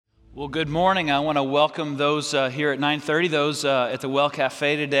Well, good morning. I want to welcome those here at 9:30, those at the Well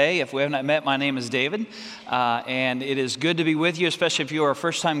Cafe today. If we have not met, my name is David, and it is good to be with you, especially if you are a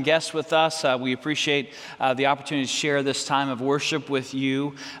first-time guest with us. We appreciate the opportunity to share this time of worship with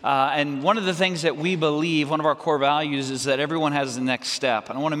you. And one of the things that we believe, one of our core values, is that everyone has the next step.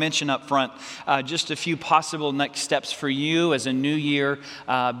 And I want to mention up front just a few possible next steps for you as a new year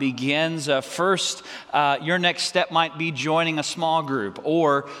begins. First, your next step might be joining a small group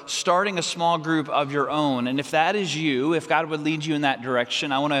or starting a small group of your own. And if that is you, if God would lead you in that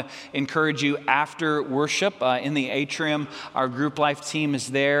direction, I want to encourage you after worship in the atrium. Our group life team is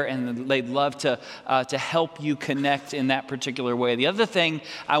there, and they'd love to help you connect in that particular way. The other thing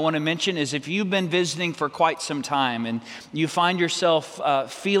I want to mention is if you've been visiting for quite some time and you find yourself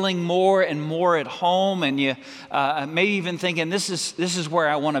feeling more and more at home, and you maybe even thinking this is where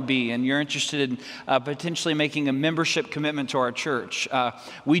I want to be, and you're interested in potentially making a membership commitment to our church,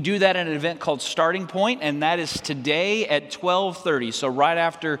 we do that at an event called Starting Point, and that is today at 12:30, so right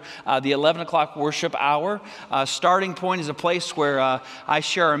after the 11 o'clock worship hour. Starting Point is a place where I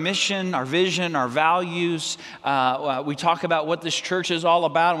share our mission, our vision, our values. We talk about what this church is all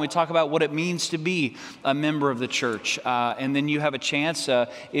about, and we talk about what it means to be a member of the church. And then you have a chance,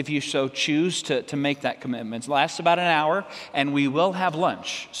 if you so choose, to make that commitment. It lasts about an hour, and we will have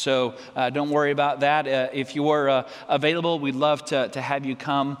lunch, so don't worry about that. If you're available, we'd love to have you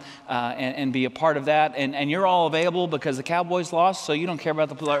come and be a part of that. And you're all available because the Cowboys lost, so you don't care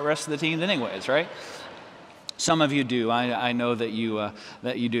about the rest of the teams anyways, right? Some of you do. I know that you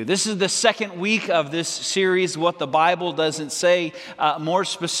do. This is the second week of this series, What the Bible Doesn't Say. More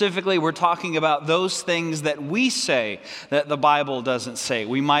specifically, we're talking about those things that we say that the Bible doesn't say.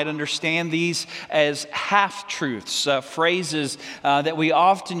 We might understand these as half-truths, phrases that we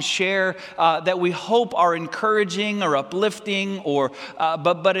often share that we hope are encouraging or uplifting,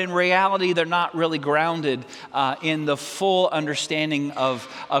 but in reality, they're not really grounded in the full understanding of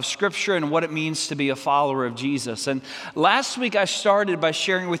Scripture and what it means to be a follower of Jesus. And last week I started by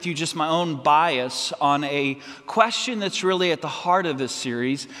sharing with you just my own bias on a question that's really at the heart of this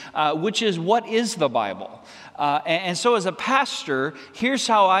series, which is, what is the Bible? And so as a pastor, here's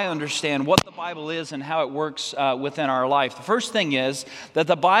how I understand what the Bible is and how it works within our life. The first thing is that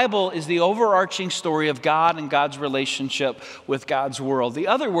the Bible is the overarching story of God and God's relationship with God's world. The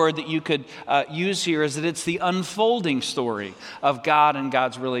other word that you could use here is that it's the unfolding story of God and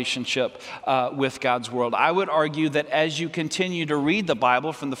God's relationship with God's world. I would argue that as you continue to read the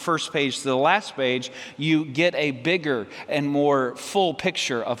Bible from the first page to the last page, you get a bigger and more full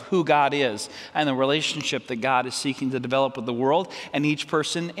picture of who God is and the relationship that God is seeking to develop with the world and each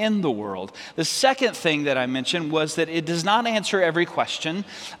person in the world. The second thing that I mentioned was that it does not answer every question,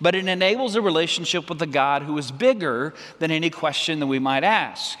 but it enables a relationship with a God who is bigger than any question that we might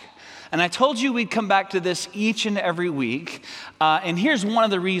ask. And I told you we'd come back to this each and every week, and here's one of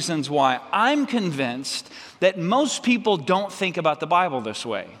the reasons why. I'm convinced that most people don't think about the Bible this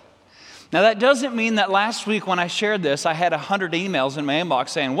way. Now, that doesn't mean that last week when I shared this, I had 100 emails in my inbox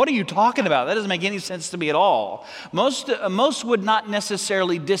saying, "What are you talking about? That doesn't make any sense to me at all." Most would not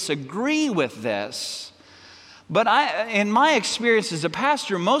necessarily disagree with this, but in my experience as a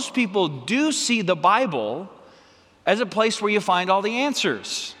pastor, most people do see the Bible as a place where you find all the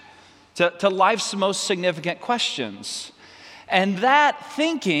answers to life's most significant questions. And that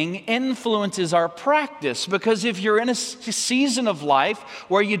thinking influences our practice, because if you're in a season of life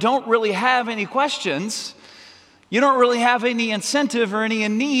where you don't really have any questions, you don't really have any incentive or any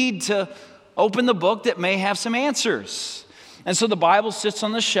need to open the book that may have some answers. And so the Bible sits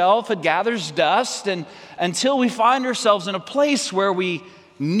on the shelf, it gathers dust, and until we find ourselves in a place where we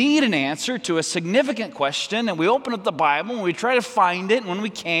need an answer to a significant question, and we open up the Bible and we try to find it, and when we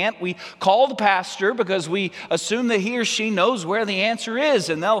can't, we call the pastor because we assume that he or she knows where the answer is,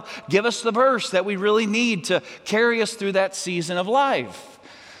 and they'll give us the verse that we really need to carry us through that season of life.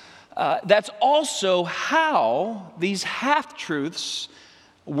 That's also how these half-truths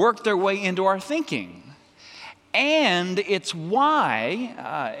work their way into our thinking. And it's why,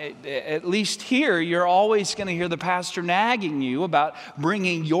 at least here, you're always going to hear the pastor nagging you about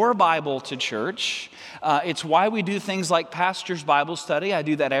bringing your Bible to church. It's why we do things like Pastor's Bible Study. I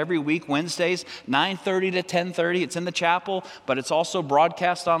do that every week, Wednesdays, 9:30 to 10:30. It's in the chapel, but it's also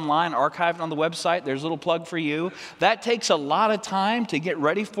broadcast online, archived on the website. There's a little plug for you. That takes a lot of time to get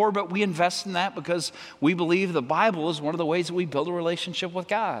ready for, but we invest in that because we believe the Bible is one of the ways that we build a relationship with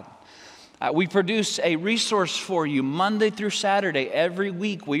God. We produce a resource for you Monday through Saturday. Every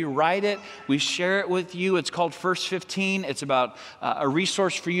week we write it, we share it with you. It's called First 15. It's about a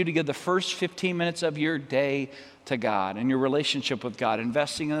resource for you to give the first 15 minutes of your day to God and your relationship with God,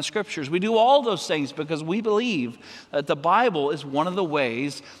 investing in the scriptures. We do all those things because we believe that the Bible is one of the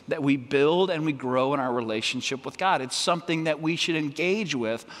ways that we build and we grow in our relationship with God. It's something that we should engage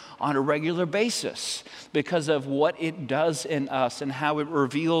with on a regular basis because of what it does in us and how it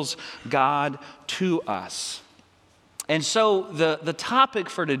reveals God to us. And so the topic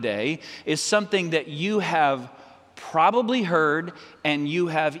for today is something that you have probably heard and you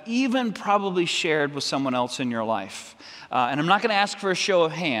have even probably shared with someone else in your life. And I'm not going to ask for a show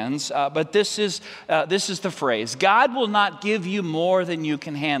of hands, but this is the phrase: God will not give you more than you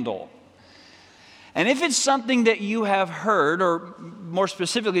can handle. And if it's something that you have heard, or more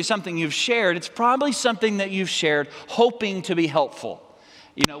specifically something you've shared, it's probably something that you've shared hoping to be helpful.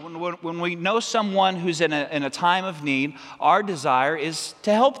 You know, when we know someone who's in a time of need, our desire is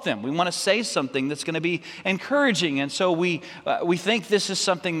to help them. We want to say something that's going to be encouraging, and so we think this is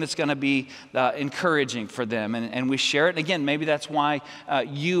something that's going to be encouraging for them, and we share it. And again, maybe that's why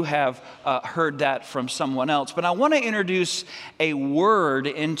you have heard that from someone else. But I want to introduce a word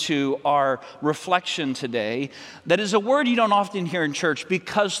into our reflection today that is a word you don't often hear in church,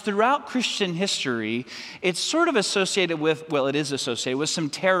 because throughout Christian history, it's sort of associated with, well, it is associated with some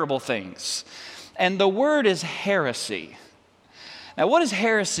terrible things. And the word is heresy. Now, what does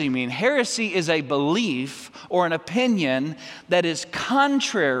heresy mean? Heresy is a belief or an opinion that is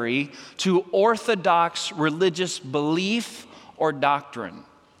contrary to orthodox religious belief or doctrine.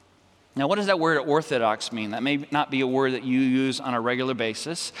 Now, what does that word orthodox mean? That may not be a word that you use on a regular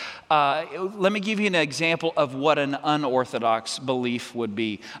basis. Let me give you an example of what an unorthodox belief would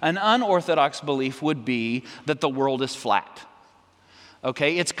be. An unorthodox belief would be that the world is flat.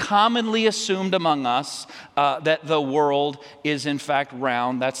 Okay, it's commonly assumed among us that the world is in fact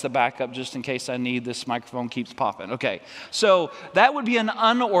round. That's the backup just in case I need. This microphone keeps popping. Okay, so that would be an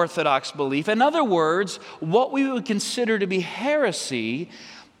unorthodox belief. In other words, what we would consider to be heresy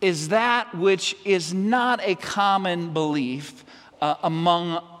is that which is not a common belief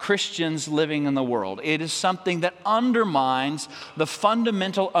among Christians living in the world. It is something that undermines the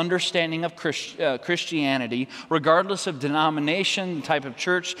fundamental understanding of Christianity, regardless of denomination, the type of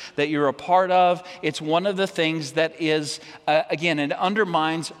church that you're a part of. It's one of the things that is, again, it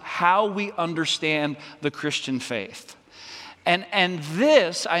undermines how we understand the Christian faith. And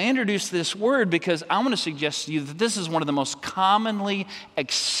this, I introduced this word because I want to suggest to you that this is one of the most commonly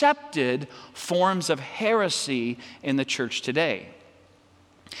accepted forms of heresy in the church today.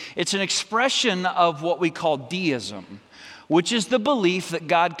 It's an expression of what we call deism, which is the belief that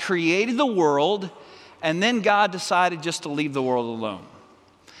God created the world and then God decided just to leave the world alone.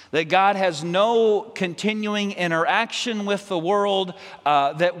 That God has no continuing interaction with the world,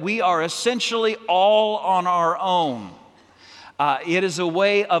 that we are essentially all on our own. It is a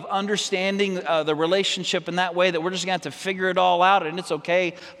way of understanding the relationship in that way that we're just going to have to figure it all out, and it's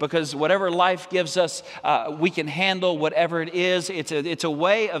okay because whatever life gives us, we can handle whatever it is. It's a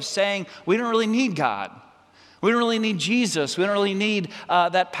way of saying we don't really need God. We don't really need Jesus. We don't really need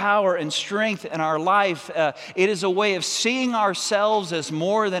that power and strength in our life. It is a way of seeing ourselves as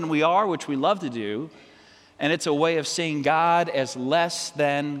more than we are, which we love to do, and it's a way of seeing God as less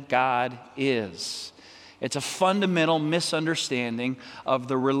than God is. It's a fundamental misunderstanding of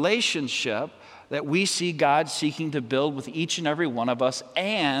the relationship that we see God seeking to build with each and every one of us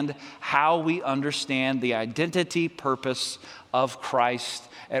and how we understand the identity, purpose of Christ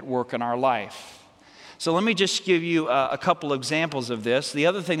at work in our life. So let me just give you a couple examples of this. The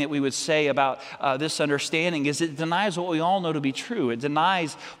other thing that we would say about this understanding is it denies what we all know to be true. It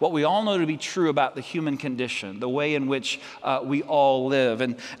denies what we all know to be true about the human condition, the way in which we all live.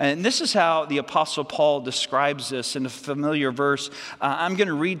 And this is how the Apostle Paul describes this in a familiar verse. I'm going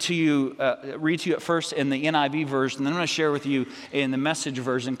to read to you at first in the NIV version, and then I'm going to share with you in the Message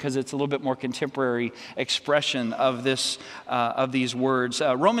version because it's a little bit more contemporary expression of this of these words.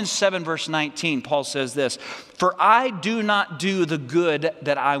 Romans 7 verse 19, Paul says this: "For I do not do the good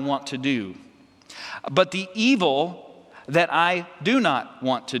that I want to do, but the evil that I do not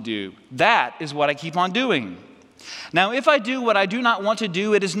want to do, that is what I keep on doing. Now if I do what I do not want to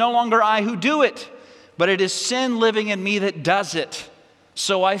do, it is no longer I who do it, but it is sin living in me that does it.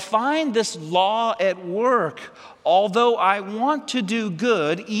 So I find this law at work. Although I want to do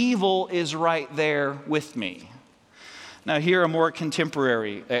good, evil is right there with me." Now, here a more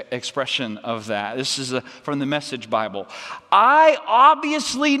contemporary expression of that. This is from the Message Bible. "I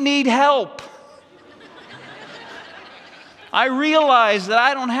obviously need help. I realize that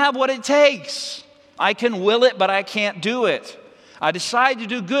I don't have what it takes. I can will it, but I can't do it. I decide to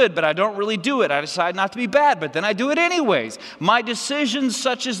do good, but I don't really do it. I decide not to be bad, but then I do it anyways. My decisions,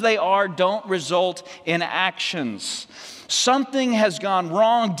 such as they are, don't result in actions. Something has gone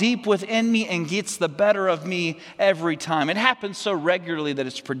wrong deep within me and gets the better of me every time. It happens so regularly that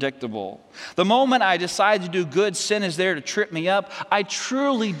it's predictable. The moment I decide to do good, sin is there to trip me up. I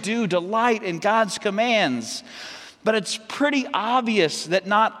truly do delight in God's commands. But it's pretty obvious that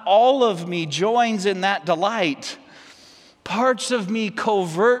not all of me joins in that delight. Parts of me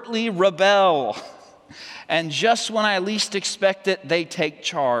covertly rebel. And just when I least expect it, they take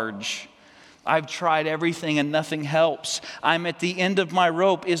charge. I've tried everything and nothing helps. I'm at the end of my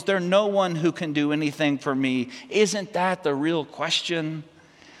rope. Is there no one who can do anything for me? Isn't that the real question?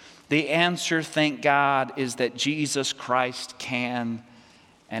 The answer, thank God, is that Jesus Christ can,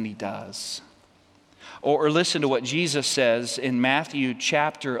 and He does. Or listen to what Jesus says in Matthew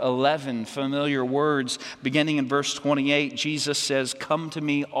chapter 11, familiar words, beginning in verse 28. Jesus says, "Come to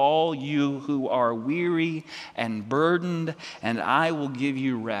me, all you who are weary and burdened, and I will give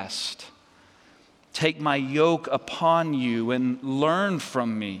you rest. Take my yoke upon you and learn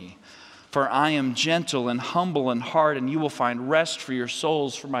from me, for I am gentle and humble in heart, and you will find rest for your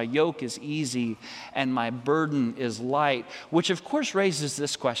souls, for my yoke is easy and my burden is light." Which of course raises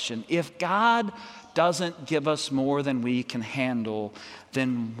this question: if God doesn't give us more than we can handle,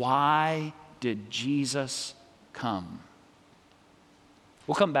 then why did Jesus come?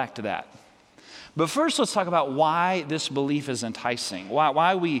 We'll come back to that. But first, let's talk about why this belief is enticing,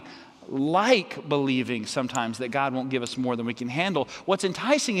 why we like believing sometimes that God won't give us more than we can handle. What's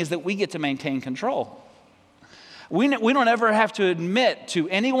enticing is that we get to maintain control. We don't ever have to admit to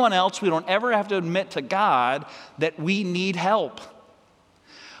anyone else, we don't ever have to admit to God that we need help.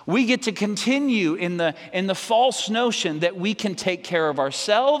 We get to continue in the false notion that we can take care of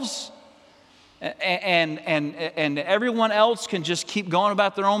ourselves and everyone else can just keep going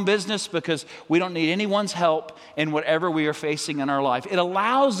about their own business because we don't need anyone's help in whatever we are facing in our life. It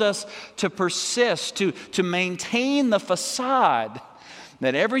allows us to persist, to maintain the facade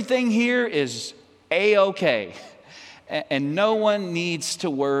that everything here is A-okay and no one needs to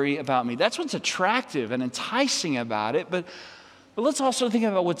worry about me. That's what's attractive and enticing about it, but let's also think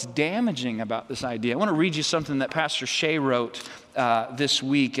about what's damaging about this idea. I want to read you something that Pastor Shea wrote this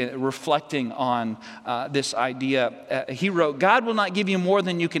week, reflecting on this idea. He wrote, "God will not give you more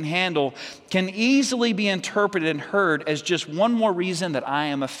than you can handle can easily be interpreted and heard as just one more reason that I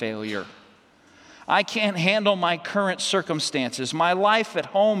am a failure. I can't handle my current circumstances. My life at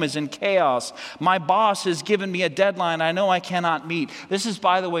home is in chaos. My boss has given me a deadline I know I cannot meet." This is,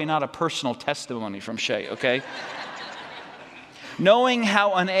 by the way, not a personal testimony from Shea, okay? "Knowing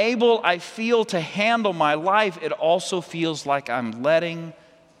how unable I feel to handle my life, it also feels like I'm letting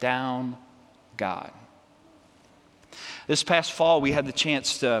down God." This past fall, we had the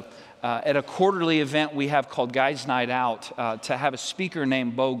chance to, at a quarterly event we have called Guys Night Out, to have a speaker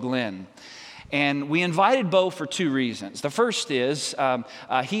named Bo Glenn. And we invited Bo for two reasons. The first is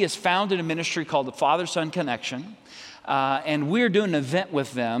he has founded a ministry called the Father-Son Connection. And we're doing an event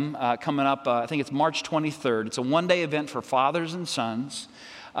with them coming up, I think it's March 23rd. It's a one-day event for fathers and sons.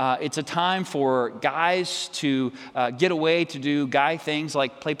 It's a time for guys to get away to do guy things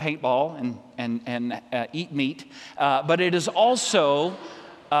like play paintball and eat meat. But it is also,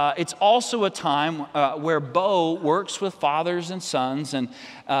 it's also a time where Bo works with fathers and sons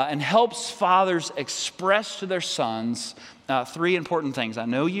and helps fathers express to their sons three important things: I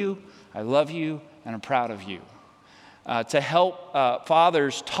know you, I love you, and I'm proud of you. To help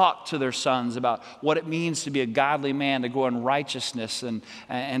fathers talk to their sons about what it means to be a godly man, to go in righteousness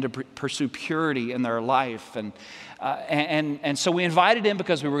and to pursue purity in their life. And so we invited him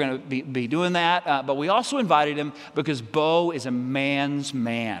because we were going to be doing that, but we also invited him because Bo is a man's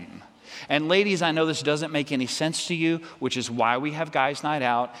man. And ladies, I know this doesn't make any sense to you, which is why we have Guys Night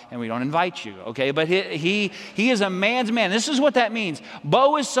Out and we don't invite you, okay? But he is a man's man. This is what that means.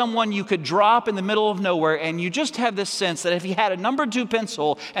 Bo is someone you could drop in the middle of nowhere, and you just have this sense that if he had a number 2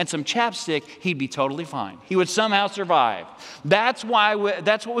 pencil and some chapstick, he'd be totally fine. He would somehow survive. That's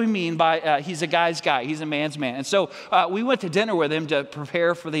what we mean by he's a guy's guy. He's a man's man. And so we went to dinner with him to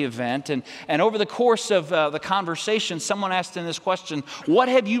prepare for the event. And over the course of the conversation, someone asked him this question: "What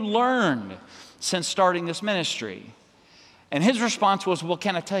have you learned since starting this ministry?" And his response was, "Well,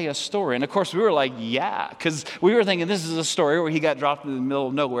 can I tell you a story?" And of course, we were like, yeah, because we were thinking this is a story where he got dropped in the middle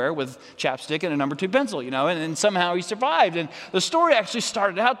of nowhere with chapstick and a number 2 pencil, and somehow he survived. And the story actually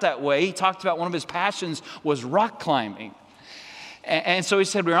started out that way. He talked about one of his passions was rock climbing. And so he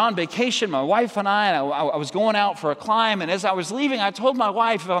said, we were on vacation, my wife and I was going out for a climb. And as I was leaving, I told my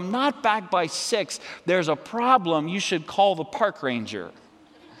wife, if I'm not back by 6, there's a problem. You should call the park ranger.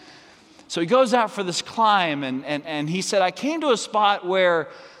 So he goes out for this climb, and he said, I came to a spot where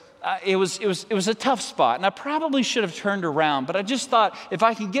it was a tough spot. And I probably should have turned around, but I just thought, if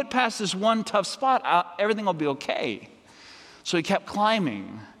I can get past this one tough spot, everything will be okay. So he kept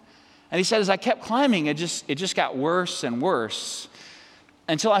climbing. And he said, as I kept climbing, it just got worse and worse,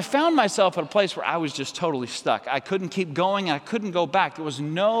 until I found myself at a place where I was just totally stuck. I couldn't keep going, and I couldn't go back. There was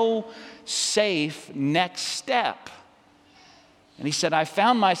no safe next step. And he said, I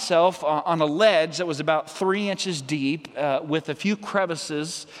found myself on a ledge that was about 3 inches deep, with a few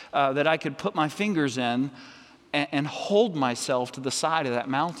crevices that I could put my fingers in and hold myself to the side of that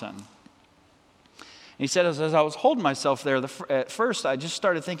mountain. He said, as I was holding myself there, at first I just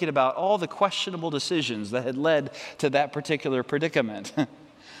started thinking about all the questionable decisions that had led to that particular predicament.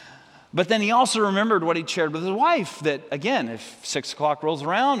 But then he also remembered what he'd shared with his wife, that again, if 6 o'clock rolls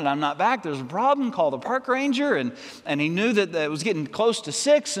around and I'm not back, there's a problem, call the park ranger. And he knew that it was getting close to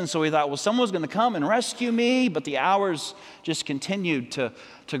 6, and so he thought, well, someone's going to come and rescue me. But the hours just continued to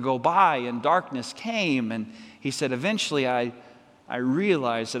go by, and darkness came. And he said, eventually I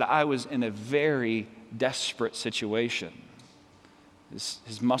realized that I was in a very desperate situation.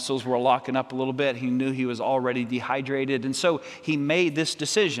 His muscles were locking up a little bit. He knew he was already dehydrated. And so he made this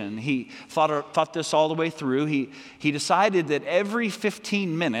decision. He thought this all the way through. He decided that every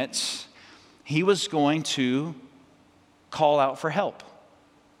 15 minutes, he was going to call out for help,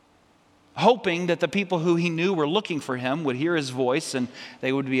 hoping that the people who he knew were looking for him would hear his voice and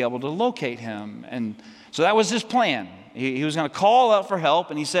they would be able to locate him. And so that was his plan. He was going to call out for help,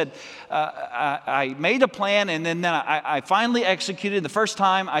 and he said, I made a plan, and then I finally executed. The first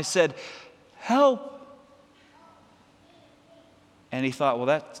time I said, help. And he thought,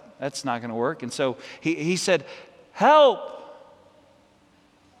 well, that's not going to work. And so he said, help.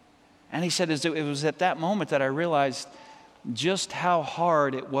 And he said, it was at that moment that I realized just how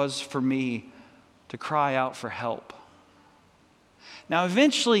hard it was for me to cry out for help. Now,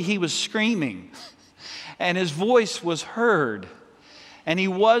 eventually he was screaming, and his voice was heard, and he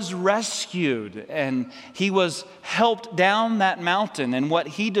was rescued, and he was helped down that mountain in what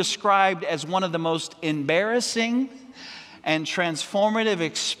he described as one of the most embarrassing and transformative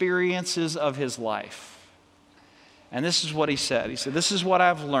experiences of his life. And this is what he said. He said, this is what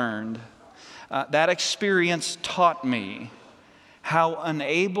I've learned. That experience taught me how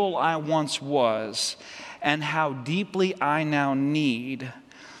unable I once was and how deeply I now need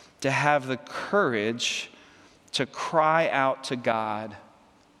to have the courage to cry out to God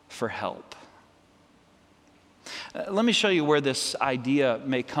for help. Let me show you where this idea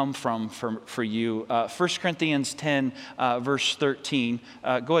may come from for you. 1 Corinthians 10, verse 13. Go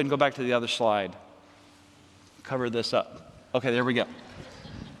ahead and go back to the other slide. Cover this up. Okay, there we go.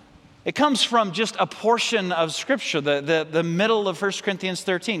 It comes from just a portion of Scripture, the middle of 1 Corinthians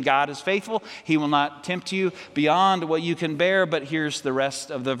 13. God is faithful. He will not tempt you beyond what you can bear. But here's the rest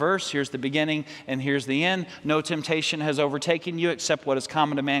of the verse. Here's the beginning and here's the end. No temptation has overtaken you except what is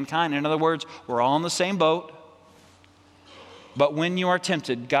common to mankind. In other words, we're all in the same boat. But when you are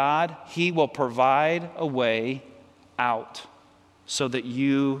tempted, God, He will provide a way out so that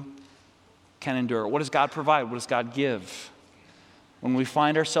you can endure. What does God provide? What does God give? When we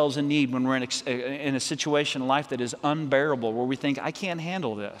find ourselves in need, when we're in a situation in life that is unbearable, where we think, I can't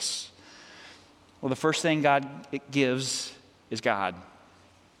handle this. Well, the first thing God gives is God.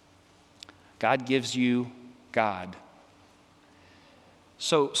 God gives you God.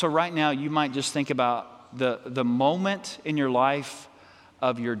 So right now, you might just think about the moment in your life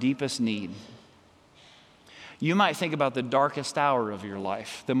of your deepest need. You might think about the darkest hour of your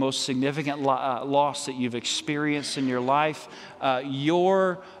life, the most significant loss that you've experienced in your life,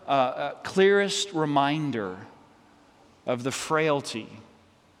 your clearest reminder of the frailty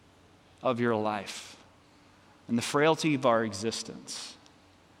of your life and the frailty of our existence.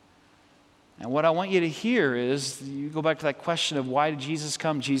 And what I want you to hear is, you go back to that question of why did Jesus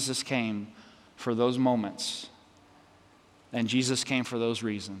come? Jesus came for those moments, and Jesus came for those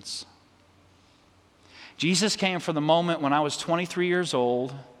reasons. Jesus came for the moment when I was 23 years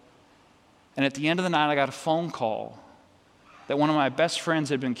old, and at the end of the night, I got a phone call that one of my best friends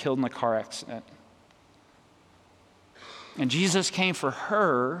had been killed in a car accident. And Jesus came for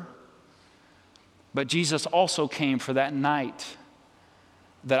her, but Jesus also came for that night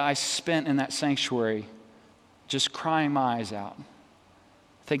that I spent in that sanctuary just crying my eyes out,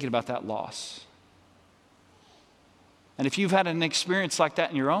 thinking about that loss. And if you've had an experience like that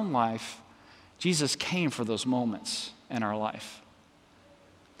in your own life, Jesus came for those moments in our life.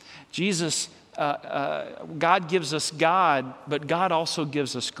 God gives us God, but God also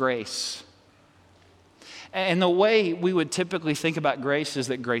gives us grace. And the way we would typically think about grace is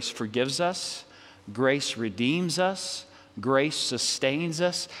that grace forgives us, grace redeems us, grace sustains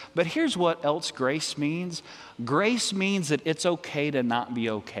us. But here's what else grace means. Grace means that it's okay to not be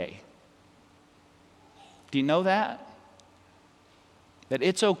okay. Do you know that? That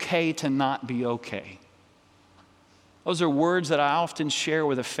it's okay to not be okay. Those are words that I often share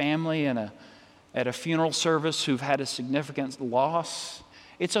with a family at a funeral service who've had a significant loss.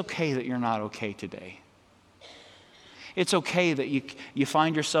 It's okay that you're not okay today. It's okay that you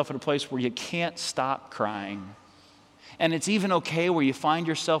find yourself at a place where you can't stop crying. And it's even okay where you find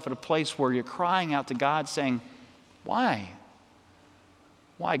yourself at a place where you're crying out to God saying, why?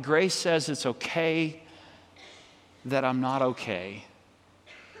 Why? Grace says it's okay that I'm not okay.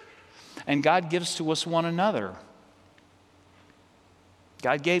 And God gives to us one another.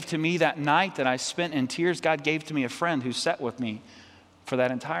 God gave to me that night that I spent in tears. God gave to me a friend who sat with me for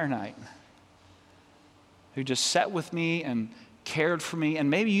that entire night, who just sat with me and cared for me. And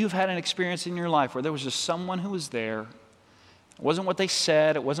maybe you've had an experience in your life where there was just someone who was there. It wasn't what they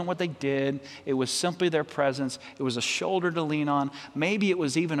said. It wasn't what they did. It was simply their presence. It was a shoulder to lean on. Maybe it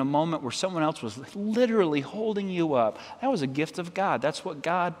was even a moment where someone else was literally holding you up. That was a gift of God. That's what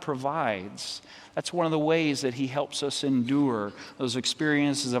God provides. That's one of the ways that He helps us endure those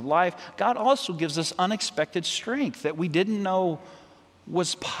experiences of life. God also gives us unexpected strength that we didn't know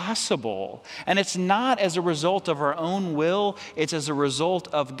was possible. And it's not as a result of our own will, it's as a result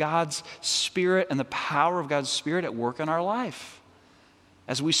of God's Spirit and the power of God's Spirit at work in our life.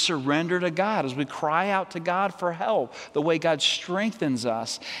 As we surrender to God, as we cry out to God for help, the way God strengthens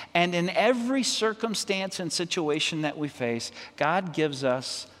us. And in every circumstance and situation that we face, God gives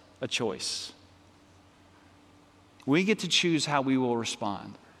us a choice. We get to choose how we will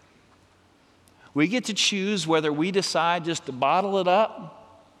respond. We get to choose whether we decide just to bottle it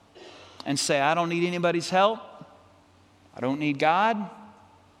up and say, I don't need anybody's help. I don't need God.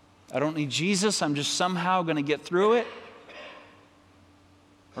 I don't need Jesus. I'm just somehow going to get through it.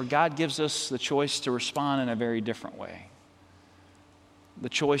 Or God gives us the choice to respond in a very different way. The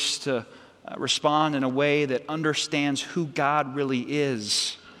choice to respond in a way that understands who God really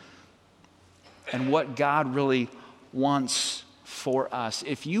is and what God really wants for us.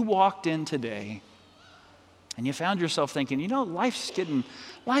 If you walked in today and you found yourself thinking,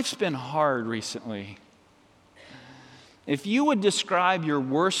 life's been hard recently. If you would describe your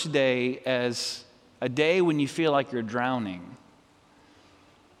worst day as a day when you feel like you're drowning,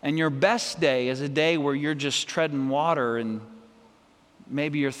 and your best day is a day where you're just treading water and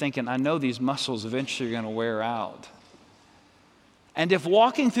maybe you're thinking, I know these muscles eventually are going to wear out. And if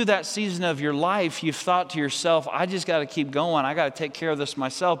walking through that season of your life, you've thought to yourself, I just got to keep going. I got to take care of this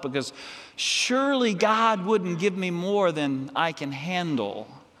myself because surely God wouldn't give me more than I can handle.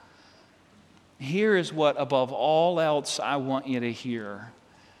 Here is what, above all else, I want you to hear.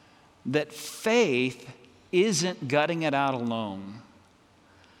 That faith isn't gutting it out alone.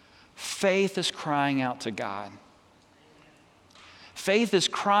 Faith is crying out to God. Faith is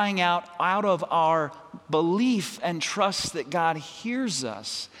crying out of our belief and trust that God hears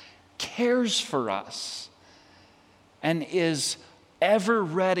us, cares for us, and is ever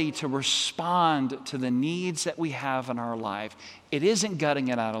ready to respond to the needs that we have in our life. It isn't gutting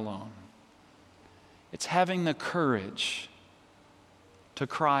it out alone. It's having the courage to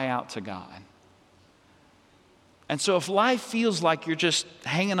cry out to God. And so if life feels like you're just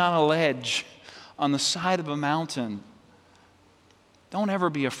hanging on a ledge on the side of a mountain, don't ever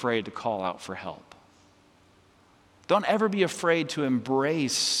be afraid to call out for help. Don't ever be afraid to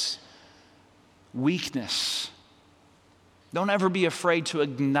embrace weakness. Don't ever be afraid to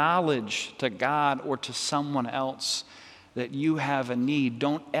acknowledge to God or to someone else that you have a need.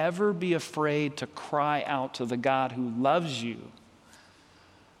 Don't ever be afraid to cry out to the God who loves you,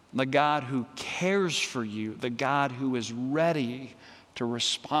 the God who cares for you, the God who is ready to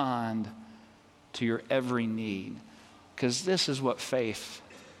respond to your every need. Because this is what faith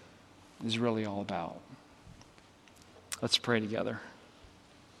is really all about. Let's pray together.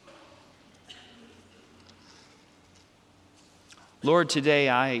 Lord, today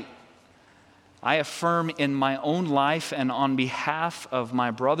I affirm in my own life and on behalf of my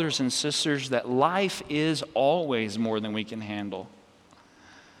brothers and sisters that life is always more than we can handle.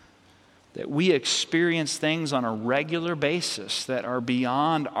 That we experience things on a regular basis that are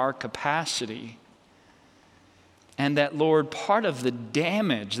beyond our capacity. And that, Lord, part of the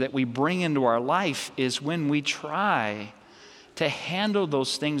damage that we bring into our life is when we try to handle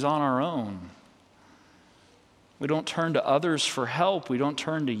those things on our own. We don't turn to others for help. We don't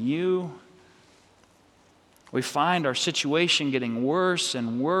turn to you. We find our situation getting worse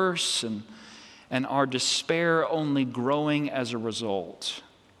and worse, and our despair only growing as a result.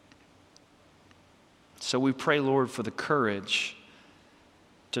 So we pray, Lord, for the courage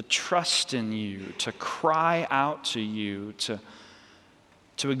to trust in you, to cry out to you, to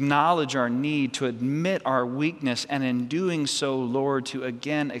acknowledge our need, to admit our weakness, and in doing so, Lord, to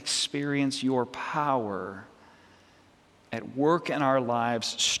again experience your power at work in our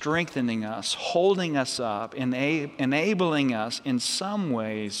lives, strengthening us, holding us up, enabling us in some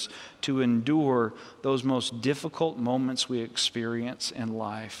ways to endure those most difficult moments we experience in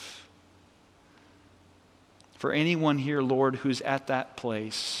life. For anyone here, Lord, who's at that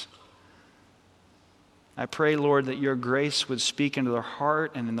place, I pray, Lord, that your grace would speak into their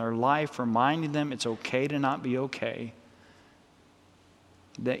heart and in their life, reminding them it's okay to not be okay.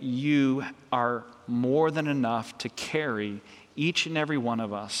 That you are more than enough to carry each and every one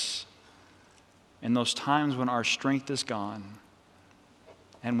of us in those times when our strength is gone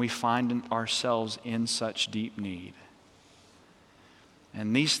and we find ourselves in such deep need.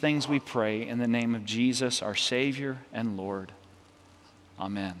 And these things we pray in the name of Jesus, our Savior and Lord.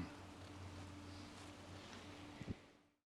 Amen.